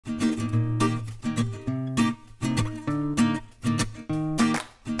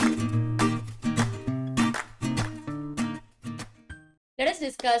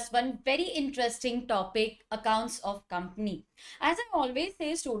discuss one very interesting topic, accounts of company. As I always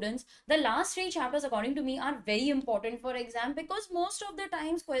say, students, the last three chapters, according to me, are very important for exam because most of the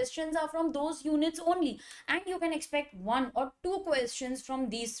times questions are from those units only, and you can expect one or two questions from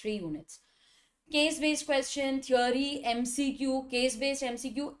these three units. Case-based question, theory, MCQ, case-based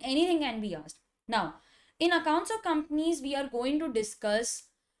MCQ, anything can be asked. Now, in accounts of companies, we are going to discuss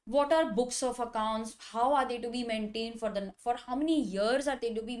what are books of accounts, how are they to be maintained, for how many years are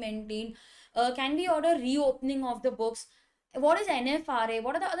they to be maintained, can we order reopening of the books, what is NFRA,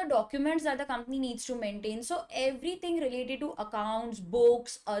 what are the other documents that the company needs to maintain. So everything related to accounts,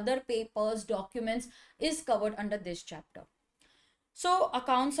 books, other papers, documents is covered under this chapter. So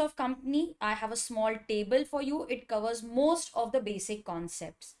accounts of company, I have a small table for you. It covers most of the basic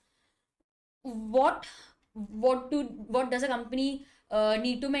concepts. What what does a company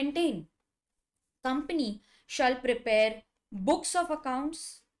need to maintain? Company shall prepare books of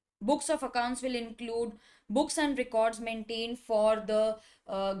accounts. Books of accounts will include books and records maintained for the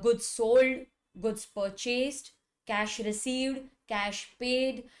goods sold, goods purchased, cash received, cash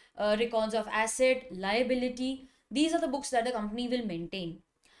paid, records of asset, liability. These are the books that the company will maintain.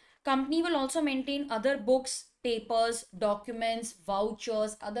 Company will also maintain other books, papers, documents,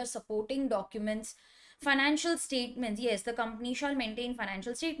 vouchers, other supporting documents, financial statements. Yes, the company shall maintain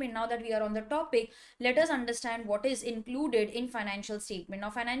financial statement. Now that we are on the topic, let us understand what is included in financial statement. Now,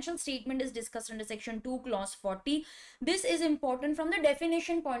 financial statement is discussed under section 2, clause 40. This is important from the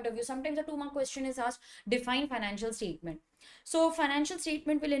definition point of view. Sometimes a 2-mark question is asked, define financial statement. So financial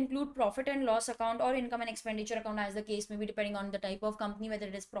statement will include profit and loss account or income and expenditure account, as the case may be, depending on the type of company, whether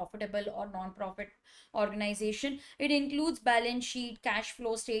it is profitable or non-profit organization. It includes balance sheet, cash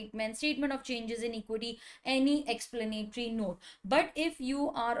flow statement, statement of changes in equity, any explanatory note. But if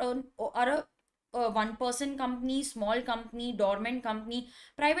you are a one-person company, small company, dormant company,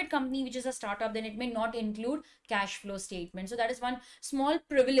 private company, which is a startup, then it may not include cash flow statement. So that is one small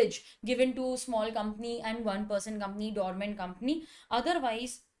privilege given to small company and one-person company, dormant company.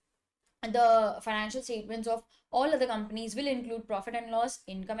 Otherwise, the financial statements of all other companies will include profit and loss,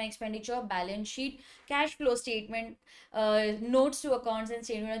 income and expenditure, balance sheet, cash flow statement, notes to accounts, and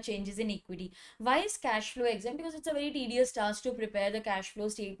statement of changes in equity. Why is cash flow exempt? Because it's a very tedious task to prepare the cash flow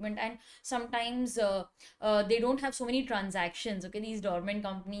statement, and sometimes they don't have so many transactions. Okay, these dormant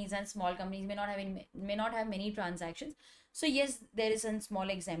companies and small companies may not have many transactions. So yes, there is a small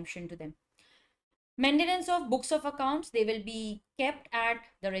exemption to them. Maintenance of books of accounts, they will be kept at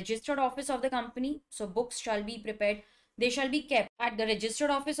the registered office of the company. So books shall be prepared. They shall be kept at the registered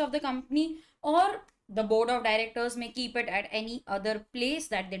office of the company, or the board of directors may keep it at any other place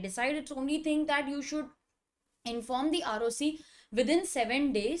that they decide. It's only thing that you should inform the ROC within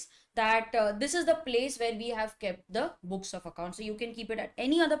 7 days that this is the place where we have kept the books of accounts. So you can keep it at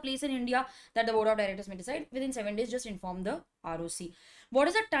any other place in India that the board of directors may decide. Within 7 days, just inform the ROC. What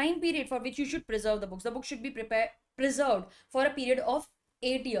is the time period for which you should preserve the books? The book should be preserved for a period of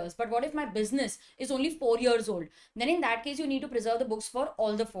 8 years. But what if my business is only 4 years old? Then in that case, you need to preserve the books for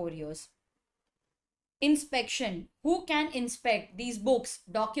all the 4 years. Inspection. Who can inspect these books,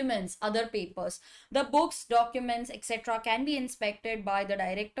 documents, other papers? The books, documents, etc. can be inspected by the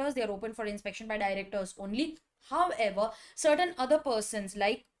directors. They are open for inspection by directors only. However, certain other persons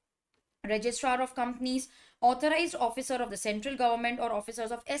like registrar of companies, authorized officer of the central government, or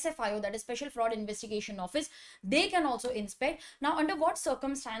officers of SFIO, that is Special Fraud Investigation Office, they can also inspect. Now, under what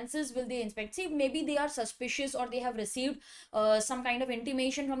circumstances will they inspect? See, maybe they are suspicious or they have received some kind of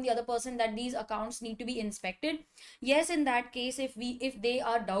intimation from the other person that these accounts need to be inspected. Yes, in that case, if they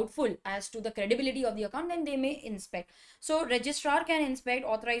are doubtful as to the credibility of the account, then they may inspect. So registrar can inspect,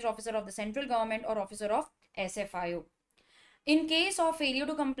 authorized officer of the central government or officer of SFIO. In case of failure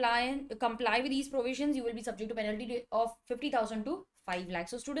to comply with these provisions, you will be subject to penalty of 50,000 to 5 lakhs.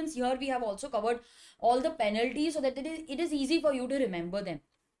 So students, here we have also covered all the penalties so that it is easy for you to remember them.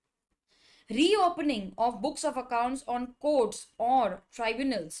 Reopening of books of accounts on courts or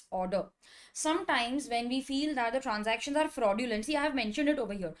tribunals order. Sometimes when we feel that the transactions are fraudulent, see, I have mentioned it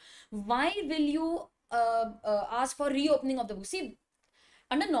over here. Why will you ask for reopening of the books? See,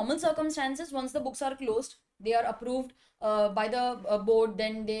 under normal circumstances, once the books are closed, they are approved by the board,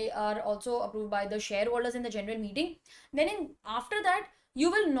 then they are also approved by the shareholders in the general meeting. Then after that, you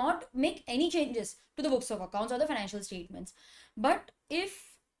will not make any changes to the books of accounts or the financial statements. But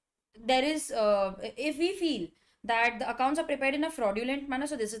if there is, if we feel that the accounts are prepared in a fraudulent manner,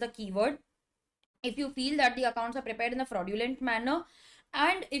 so this is the keyword. If you feel that the accounts are prepared in a fraudulent manner,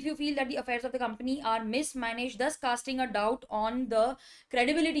 and if you feel that the affairs of the company are mismanaged, thus casting a doubt on the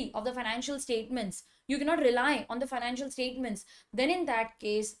credibility of the financial statements, you cannot rely on the financial statements, then in that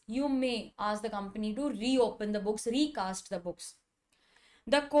case, you may ask the company to reopen the books, recast the books.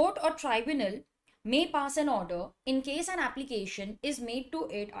 The court or tribunal may pass an order in case an application is made to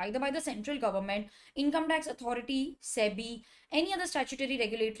it either by the central government, income tax authority, SEBI, any other statutory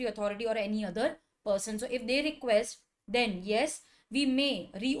regulatory authority, or any other person. So if they request, then yes, we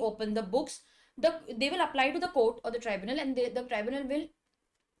may reopen the books. They will apply to the court or the tribunal, and the tribunal will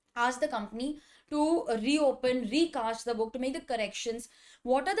ask the company to reopen, recast the book to make the corrections.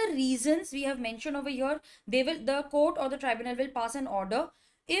 What are the reasons we have mentioned over here? The court or the tribunal will pass an order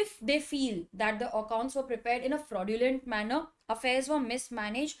if they feel that the accounts were prepared in a fraudulent manner, affairs were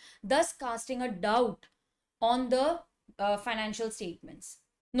mismanaged, thus casting a doubt on the financial statements.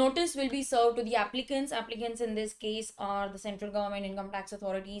 Notice will be served to the applicants. Applicants in this case are the central government, income tax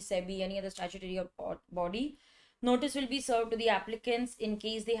authority, SEBI, any other statutory body. Notice will be served to the applicants in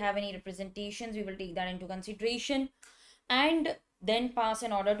case they have any representations. We will take that into consideration and then pass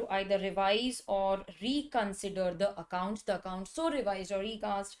an order to either revise or reconsider the accounts. The accounts so revised or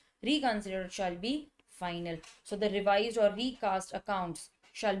reconsidered shall be final. So the revised or recast accounts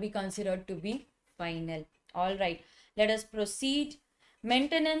shall be considered to be final. All right, let us proceed.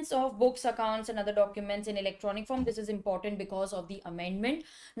 Maintenance of books, accounts, and other documents in electronic form. This is important because of the amendment.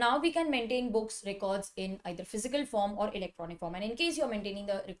 Now we can maintain books, records in either physical form or electronic form. And in case you're maintaining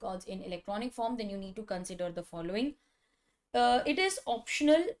the records in electronic form, then you need to consider the following. It is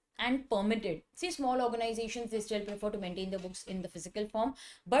optional and permitted. See, small organizations, they still prefer to maintain the books in the physical form,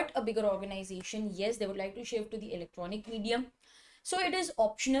 but a bigger organization, yes, they would like to shift to the electronic medium. So it is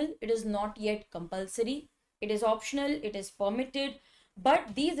optional. It is not yet compulsory. It is optional. It is permitted.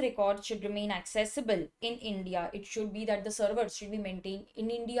 But these records should remain accessible in India. It should be that the servers should be maintained in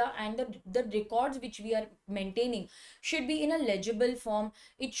India, and the records which we are maintaining should be in a legible form.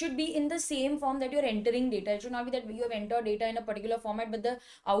 It should be in the same form that you're entering data. It should not be that you have entered data in a particular format, but the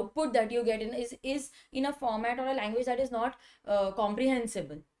output that you get in is in a format or a language that is not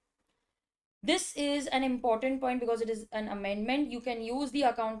comprehensible. This is an important point because it is an amendment. You can use the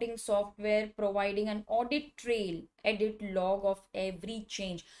accounting software providing an audit trail, edit log of every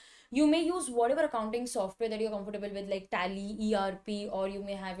change. You may use whatever accounting software that you're comfortable with, like Tally, ERP, or you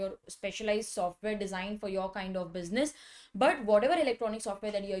may have your specialized software designed for your kind of business. But whatever electronic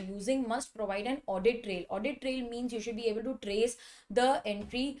software that you're using must provide an audit trail. Audit trail means you should be able to trace the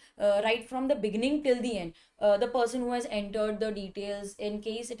entry right from the beginning till the end. The person who has entered the details, in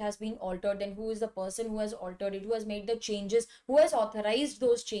case it has been altered, then who is the person who has altered it, who has made the changes, who has authorized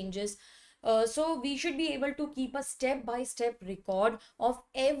those changes. So we should be able to keep a step-by-step record of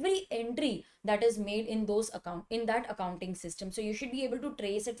every entry that is made in that accounting system. So you should be able to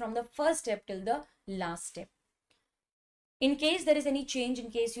trace it from the first step till the last step. In case there is any change,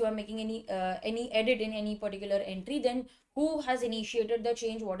 in case you are making any edit in any particular entry, then who has initiated the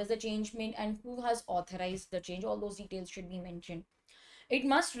change, what is the change mean, and who has authorized the change, all those details should be mentioned. It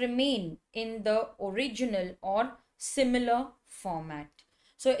must remain in the original or similar format.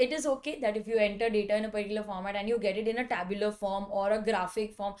 So it is okay that if you enter data in a particular format and you get it in a tabular form or a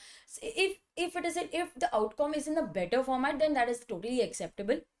graphic form, if the outcome is in a better format, then that is totally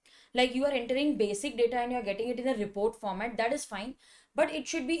acceptable. Like you are entering basic data and you're getting it in a report format, that is fine, but it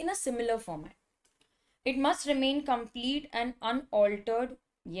should be in a similar format. It must remain complete and unaltered.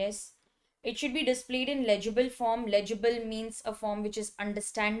 Yes. It should be displayed in legible form. Legible means a form which is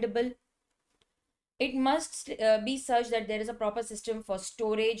understandable. It must be such that there is a proper system for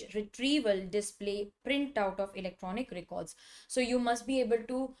storage, retrieval, display, print out of electronic records. So you must be able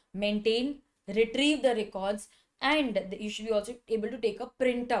to maintain, retrieve the records, and you should be also able to take a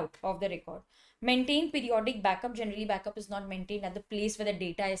printout of the record. Maintain periodic backup. Generally, backup is not maintained at the place where the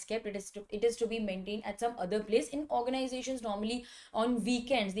data is kept. It is to be maintained at some other place. In organizations, normally on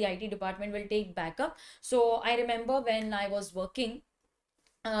weekends, the IT department will take backup. So I remember when I was working,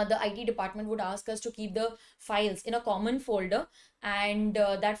 the IT department would ask us to keep the files in a common folder, and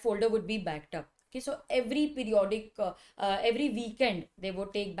that folder would be backed up. Okay, so every weekend, they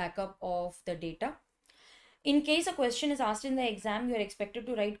would take backup of the data. In case a question is asked in the exam, you are expected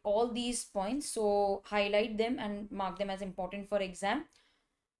to write all these points. So highlight them and mark them as important for exam.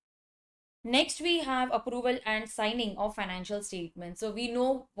 Next, we have approval and signing of financial statements. So we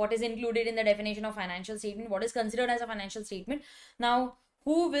know what is included in the definition of financial statement, what is considered as a financial statement. Now,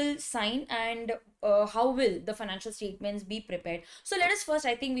 who will sign and how will the financial statements be prepared? So let us first,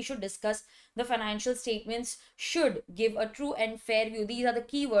 I think we should discuss the financial statements should give a true and fair view. These are the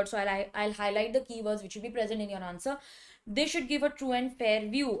keywords. So I'll highlight the keywords which should be present in your answer. They should give a true and fair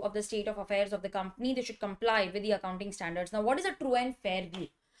view of the state of affairs of the company. They should comply with the accounting standards. Now, what is a true and fair view?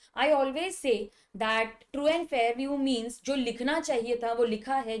 I always say that true and fair view means जो लिखना चाहिए था वो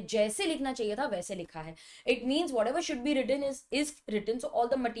लिखा है, जैसे लिखना चाहिए था वैसे लिखा है. It means whatever should be written is written. So all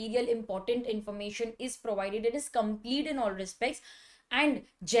the material important information is provided. It is complete in all respects. And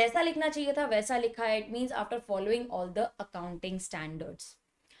जैसा लिखना चाहिए था वैसा लिखा है. It means after following all the accounting standards.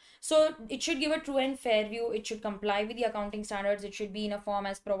 So it should give a true and fair view. It should comply with the accounting standards. It should be in a form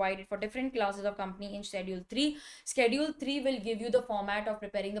as provided for different classes of company in Schedule 3. Schedule 3 will give you the format of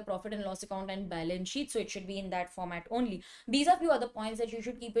preparing the profit and loss account and balance sheet. So it should be in that format only. These are few other points that you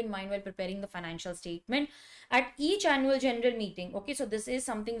should keep in mind while preparing the financial statement. At each annual general meeting, okay, so this is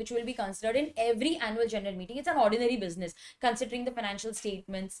something which will be considered in every annual general meeting. It's an ordinary business considering the financial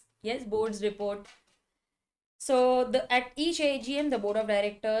statements. Yes, board's report. So at each AGM, the board of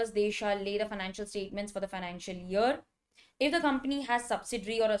directors, they shall lay the financial statements for the financial year. If the company has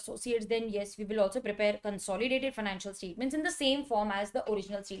subsidiary or associates, then yes, we will also prepare consolidated financial statements in the same form as the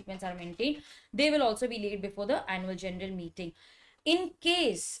original statements are maintained. They will also be laid before the annual general meeting. In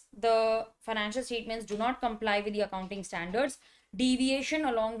case the financial statements do not comply with the accounting standards, deviation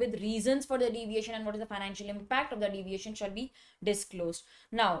along with reasons for the deviation and what is the financial impact of the deviation shall be disclosed.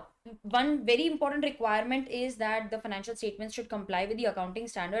 Now, one very important requirement is that the financial statements should comply with the accounting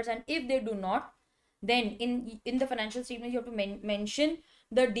standards, and if they do not, then in the financial statement you have to mention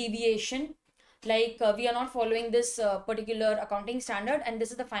the deviation, like we are not following this particular accounting standard and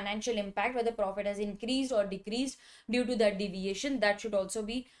this is the financial impact, whether profit has increased or decreased due to that deviation. That should also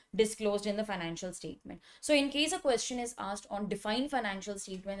be disclosed in the financial statement. So in case a question is asked on define financial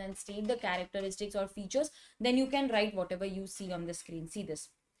statement and state the characteristics or features, then you can write whatever you see on the screen. See this.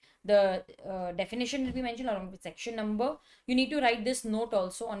 The definition will be mentioned along with section number. You need to write this note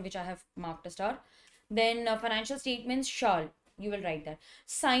also on which I have marked a star. Then financial statements shall, you will write that.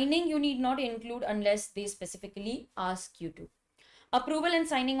 Signing you need not include unless they specifically ask you to. Approval and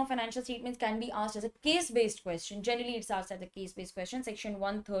signing of financial statements can be asked as a case-based question. Generally, it's asked as a case-based question. Section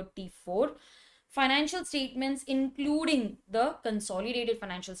 134. Financial statements, including the consolidated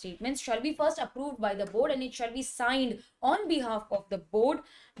financial statements, shall be first approved by the board and it shall be signed on behalf of the board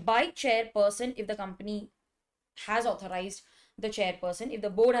by chairperson if the company has authorized the chairperson, if the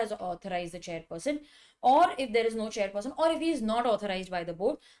board has authorized the chairperson, or if there is no chairperson, or if he is not authorized by the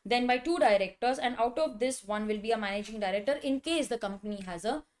board, then by 2 directors, and out of this one will be a managing director in case the company has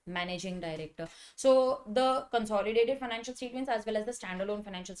a managing director. So the consolidated financial statements as well as the standalone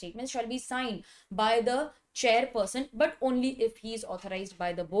financial statements shall be signed by the chairperson, but only if he is authorized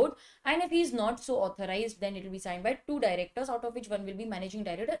by the board, and if he is not so authorized, then it will be signed by 2 directors, out of which one will be managing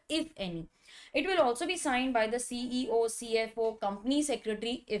director, if any. It will also be signed by the CEO, CFO, company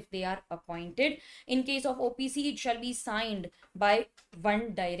secretary if they are appointed. In case of OPC, it shall be signed by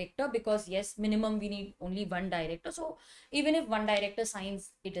 1 director, because yes, minimum we need only 1 director. So even if 1 director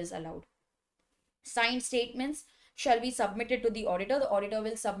signs, it is allowed. Signed statements shall be submitted to the auditor. The auditor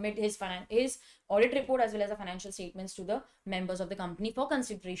will submit his audit report as well as the financial statements to the members of the company for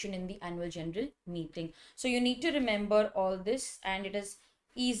consideration in the annual general meeting. So you need to remember all this, and it is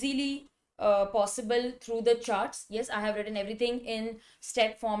easily possible through the charts. Yes, I have written everything in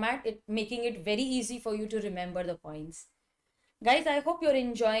step format, making it very easy for you to remember the points. Guys, I hope you're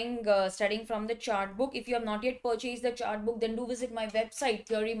enjoying studying from the chart book. If you have not yet purchased the chart book, then do visit my website,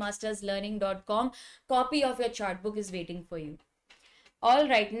 theorymasterslearning.com. Copy of your chart book is waiting for you. All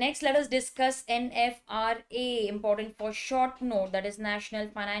right, next let us discuss NFRA, important for short note, that is National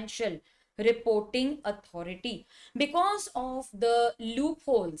Financial Reporting Authority. Because of the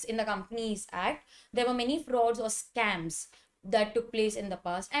loopholes in the Companies Act, there were many frauds or scams that took place in the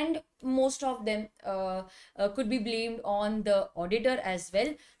past, and most of them could be blamed on the auditor as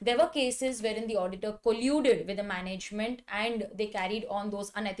well. There were cases wherein the auditor colluded with the management and they carried on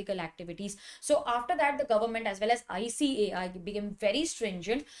those unethical activities. So after that, the government as well as ICAI became very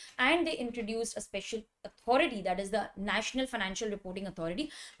stringent, and they introduced a special authority, that is the National Financial Reporting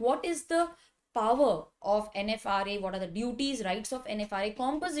Authority. What is the power of NFRA? What are the duties, rights of NFRA,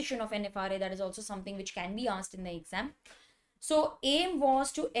 composition of NFRA? That is also something which can be asked in the exam. So aim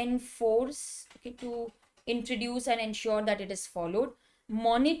was to enforce, okay, to introduce and ensure that it is followed,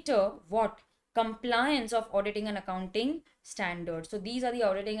 monitor what? Compliance of auditing and accounting standards. So these are the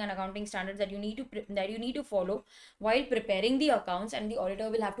auditing and accounting standards that you need to follow while preparing the accounts, and the auditor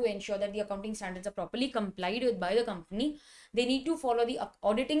will have to ensure that the accounting standards are properly complied with by the company. They need to follow the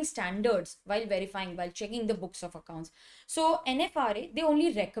auditing standards while verifying, while checking the books of accounts. So NFRA, they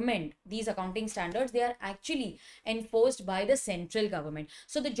only recommend these accounting standards. They are actually enforced by the central government.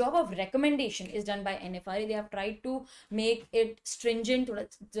 So the job of recommendation is done by NFRA. They have tried to make it stringent,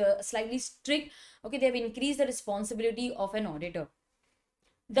 slightly strict. Okay, they have increased the responsibility of an auditor.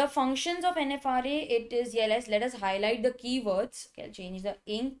 The functions of NFRA, it is, yeah, let us highlight the keywords. Okay, I'll change the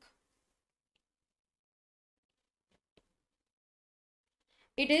ink.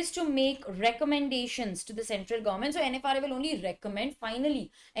 It is to make recommendations to the central government. So NFRA will only recommend.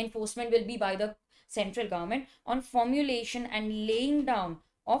 Finally, enforcement will be by the central government on formulation and laying down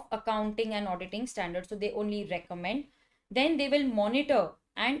of accounting and auditing standards. So they only recommend. Then they will monitor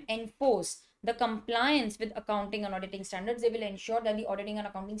and enforce the compliance with accounting and auditing standards. They will ensure that the auditing and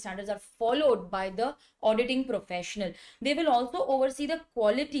accounting standards are followed by the auditing professional. They will also oversee the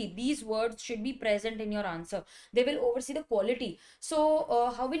quality. These words should be present in your answer. They will oversee the quality.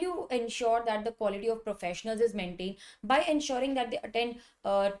 So how will you ensure that the quality of professionals is maintained? By ensuring that they attend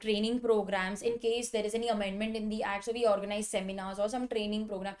training programs in case there is any amendment in the act. So we organize seminars or some training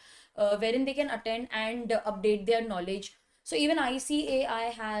program wherein they can attend and update their knowledge. So even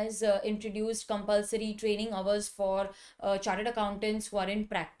ICAI has introduced compulsory training hours for chartered accountants who are in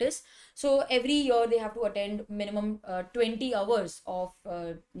practice. So every year they have to attend minimum 20 hours of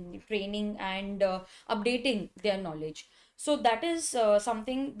training and updating their knowledge. So that is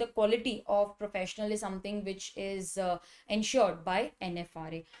something, the quality of professional is something which is ensured by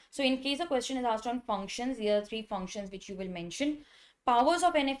NFRA. So in case a question is asked on functions, here are three functions which you will mention. Powers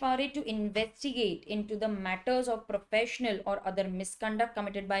of NFRA to investigate into the matters of professional or other misconduct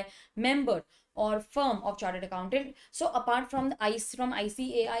committed by member or firm of chartered accountant. So apart from the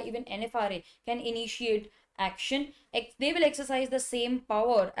ICAI, even NFRA can initiate action. They will exercise the same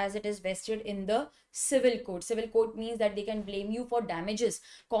power as it is vested in the civil code. Civil code means that they can blame you for damages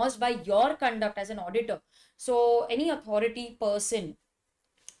caused by your conduct as an auditor. So any authority person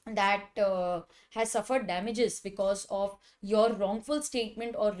that has suffered damages because of your wrongful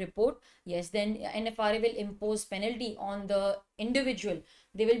statement or report, yes, then NFRA will impose penalty on the individual.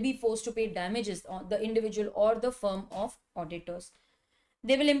 They will be forced to pay damages on the individual or the firm of auditors.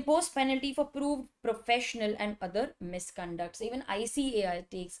 They will impose penalty for proved professional and other misconducts. Even ICAI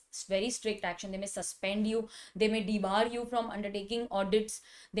takes very strict action. They may suspend you, they may debar you from undertaking audits,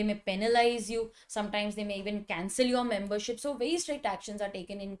 they may penalize you, sometimes they may even cancel your membership. So very strict actions are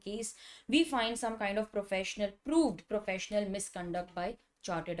taken in case we find some kind of proved professional misconduct by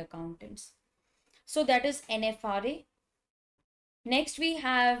chartered accountants. So that is NFRA. Next we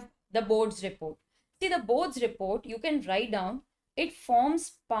have the board's report. See, the board's report, you can write down, it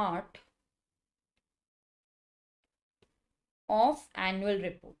forms part of annual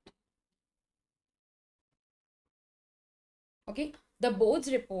report. Okay, the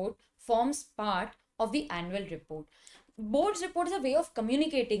board's report forms part of the annual report. Board's report is a way of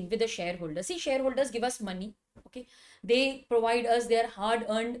communicating with the shareholders. See, shareholders give us money. Okay, they provide us their hard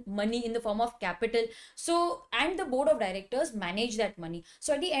earned money in the form of capital. So, and the board of directors manage that money.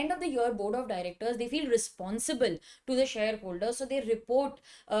 So at the end of the year, board of directors, they feel responsible to the shareholders. So they report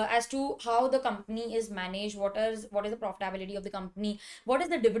as to how the company is managed, what is the profitability of the company, what is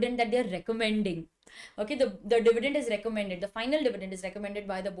the dividend that they're recommending. Okay, the dividend is recommended, the final dividend is recommended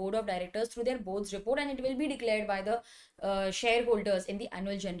by the board of directors through their board's report, and it will be declared by the shareholders in the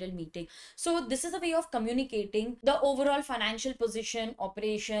annual general meeting. So this is a way of communicating the overall financial position,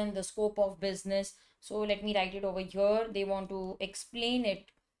 operation, the scope of business. So let me write it over here. They want to explain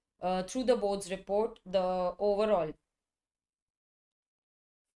it through the board's report, the overall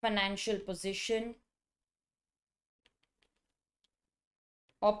financial position,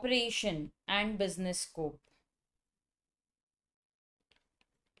 operation, and business scope.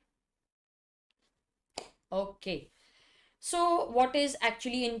 Okay. So what is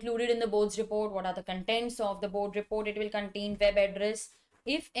actually included in the board's report? What are the contents of the board report? It will contain web address,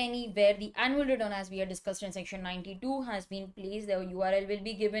 if any, where the annual return, as we had discussed in section 92, has been placed. The URL will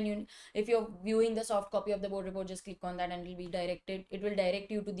be given you. If you're viewing the soft copy of the board report, just click on that and it will be directed. It will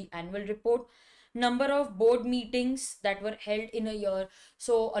direct you to the annual report. Number of board meetings that were held in a year.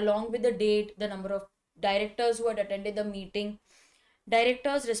 So along with the date, the number of directors who had attended the meeting,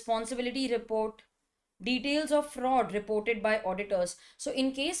 directors responsibility report, details of fraud reported by auditors. So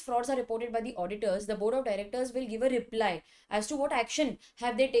in case frauds are reported by the auditors, the board of directors will give a reply as to what action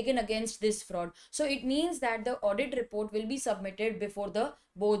have they taken against this fraud. So it means that the audit report will be submitted before the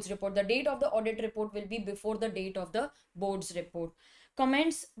board's report. The date of the audit report will be before the date of the board's report.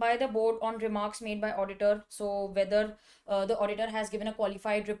 Comments by the board on remarks made by auditor. So whether the auditor has given a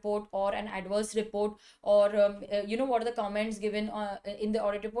qualified report or an adverse report, or what are the comments given in the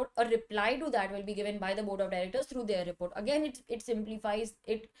audit report, a reply to that will be given by the board of directors through their report. Again, it signifies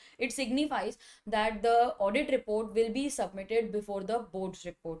that the audit report will be submitted before the board's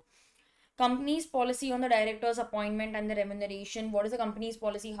report. Company's policy on the director's appointment and the remuneration. What is the company's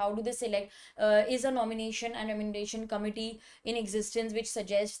policy? How do they select? Is a nomination and remuneration committee in existence which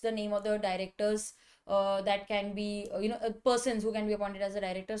suggests the name of the directors, that can be, persons who can be appointed as a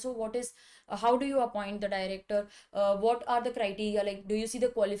director? So what is, how do you appoint the director? What are the criteria? Like, do you see the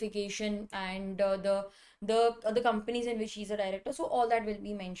qualification and the companies in which he's a director? So all that will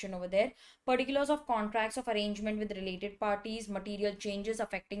be mentioned over there. Particulars of contracts of arrangement with related parties, material changes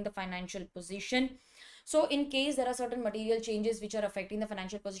affecting the financial position. So in case there are certain material changes which are affecting the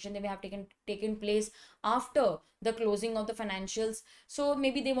financial position, they may have taken place after the closing of the financials. So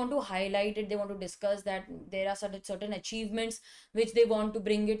maybe they want to highlight it, they want to discuss that there are certain achievements which they want to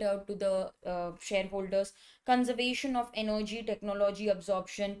bring it out to the shareholders. Conservation of energy, technology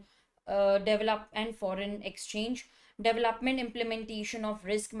absorption, develop and foreign exchange, development, implementation of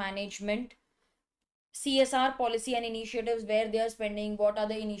risk management, CSR policy and initiatives, where they are spending, what are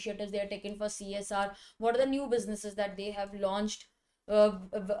the initiatives they are taking for CSR, what are the new businesses that they have launched,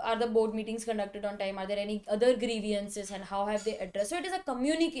 are the board meetings conducted on time, are there any other grievances, and how have they addressed? So it is a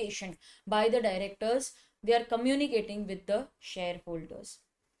communication by the directors, they are communicating with the shareholders.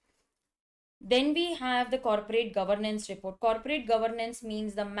 Then we have the corporate governance report. Corporate governance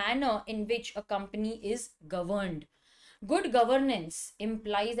means the manner in which a company is governed. Good governance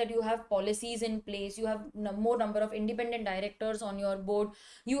implies that you have policies in place, you have more number of independent directors on your board,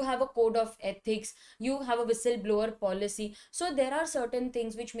 you have a code of ethics, you have a whistleblower policy. So there are certain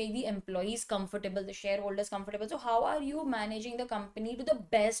things which make the employees comfortable, the shareholders comfortable. So how are you managing the company to the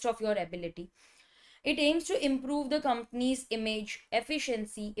best of your ability? It aims to improve the company's image,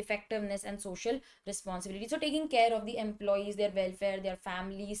 efficiency, effectiveness, and social responsibility. So, taking care of the employees, their welfare, their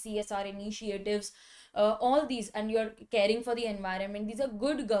family, CSR initiatives, all these, and you're caring for the environment. These are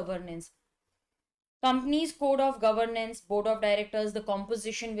good governance. Company's code of governance, board of directors, the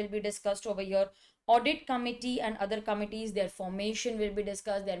composition will be discussed over here. Audit committee and other committees, their formation will be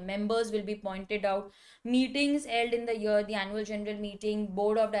discussed, their members will be pointed out. Meetings held in the year, the annual general meeting,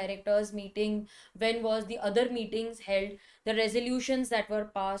 board of directors meeting, when was the other meetings held, the resolutions that were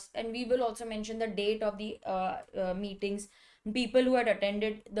passed, and we will also mention the date of the meetings, people who had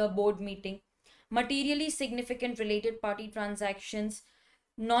attended the board meeting. Materially significant related party transactions,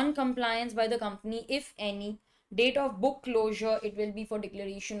 non-compliance by the company, if any, date of book closure, it will be for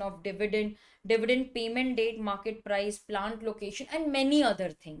declaration of dividend, dividend payment date, market price, plant location, and many other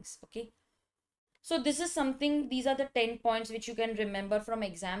things. Okay, so this is something, these are the 10 points which you can remember from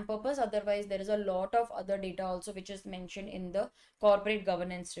exam purpose. Otherwise there is a lot of other data also which is mentioned in the corporate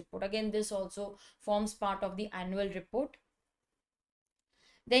governance report. Again, this also forms part of the annual report.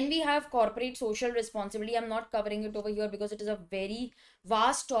 Then we have corporate social responsibility. I'm not covering it over here because it is a very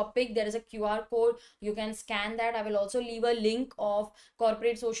vast topic. There is a QR code. You can scan that. I will also leave a link of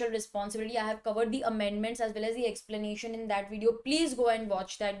corporate social responsibility. I have covered the amendments as well as the explanation in that video. Please go and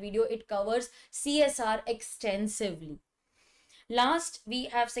watch that video. It covers CSR extensively. Last, we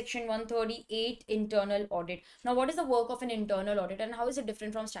have section 138, internal audit. Now, what is the work of an internal audit and how is it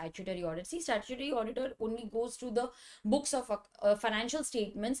different from statutory audit? See, statutory auditor only goes through the books of financial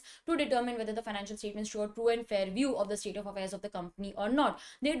statements to determine whether the financial statements show a true and fair view of the state of affairs of the company or not.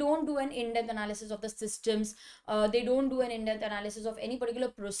 They don't do an in-depth analysis of the systems. They don't do an in-depth analysis of any particular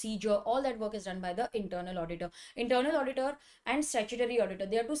procedure. All that work is done by the internal auditor. Internal auditor and statutory auditor,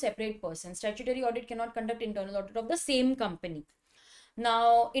 they are two separate persons. Statutory audit cannot conduct internal audit of the same company.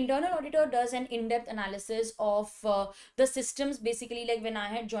 Now, internal auditor does an in-depth analysis of the systems. Basically, like when I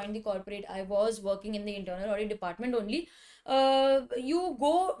had joined the corporate, I was working in the internal audit department only. You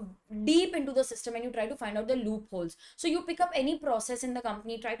go deep into the system and you try to find out the loopholes. So you pick up any process in the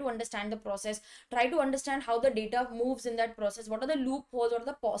company, try to understand the process, try to understand how the data moves in that process, what are the loopholes, what are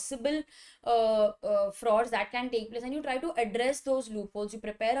the possible frauds that can take place, and you try to address those loopholes. You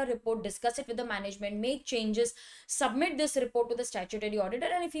prepare a report, discuss it with the management, make changes, submit this report to the statutory auditor,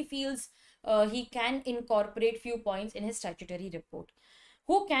 and if he feels he can incorporate few points in his statutory report.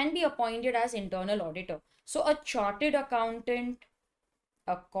 Who can be appointed as internal auditor? So a chartered accountant,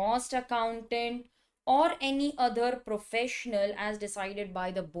 a cost accountant, or any other professional as decided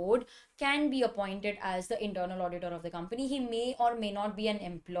by the board can be appointed as the internal auditor of the company. He may or may not be an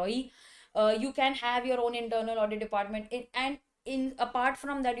employee. You can have your own internal audit department, and in apart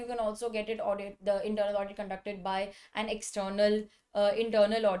from that, you can also get the internal audit conducted by an external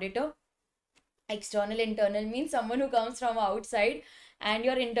internal auditor. Internal means someone who comes from outside, and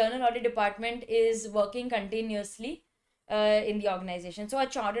your internal audit department is working continuously in the organization. So a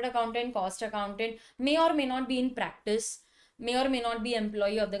chartered accountant, cost accountant may or may not be in practice. may or may not be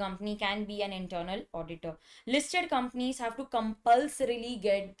employee of the company, can be an internal auditor. Listed companies have to compulsorily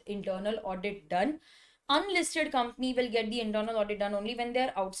get internal audit done. Unlisted company will get the internal audit done only when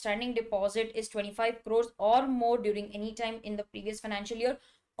their outstanding deposit is 25 crores or more during any time in the previous financial year,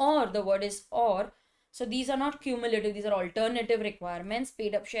 or the word is or. So these are not cumulative, these are alternative requirements.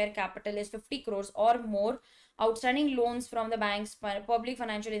 Paid up share capital is 50 crores or more. Outstanding loans from the banks, public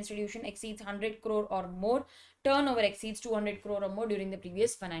financial institution exceeds 100 crore or more. Turnover exceeds 200 crore or more during the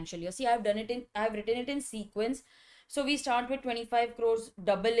previous financial year. See, I've written it in sequence. So we start with 25 crores,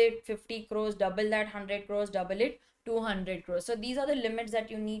 double it, 50 crores, double that, 100 crores, double it, 200 crores. So these are the limits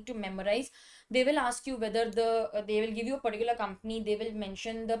that you need to memorize. They will ask you whether they will give you a particular company, they will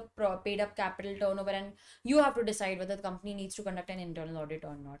mention the paid up capital, turnover, and you have to decide whether the company needs to conduct an internal audit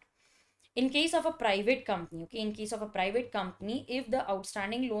or not. In case of a private company, okay, in case of a private company, if the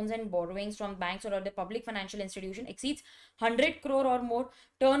outstanding loans and borrowings from banks or the public financial institution exceeds 100 crore or more,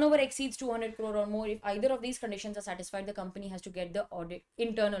 turnover exceeds 200 crore or more, if either of these conditions are satisfied, the company has to get the audit,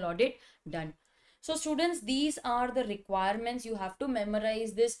 internal audit done. So students, these are the requirements. You have to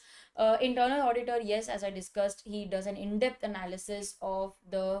memorize this. Internal auditor, yes, as I discussed, he does an in-depth analysis of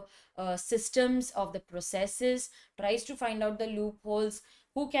the systems, of the processes, tries to find out the loopholes.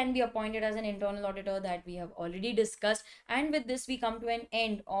 Who can be appointed as an internal auditor, that we have already discussed. And with this, we come to an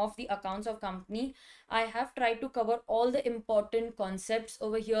end of the accounts of company. I have tried to cover all the important concepts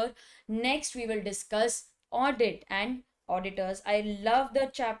over here. Next, we will discuss audit and auditors. I love the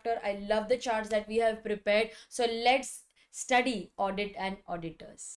chapter. I love the charts that we have prepared. So let's study audit and auditors.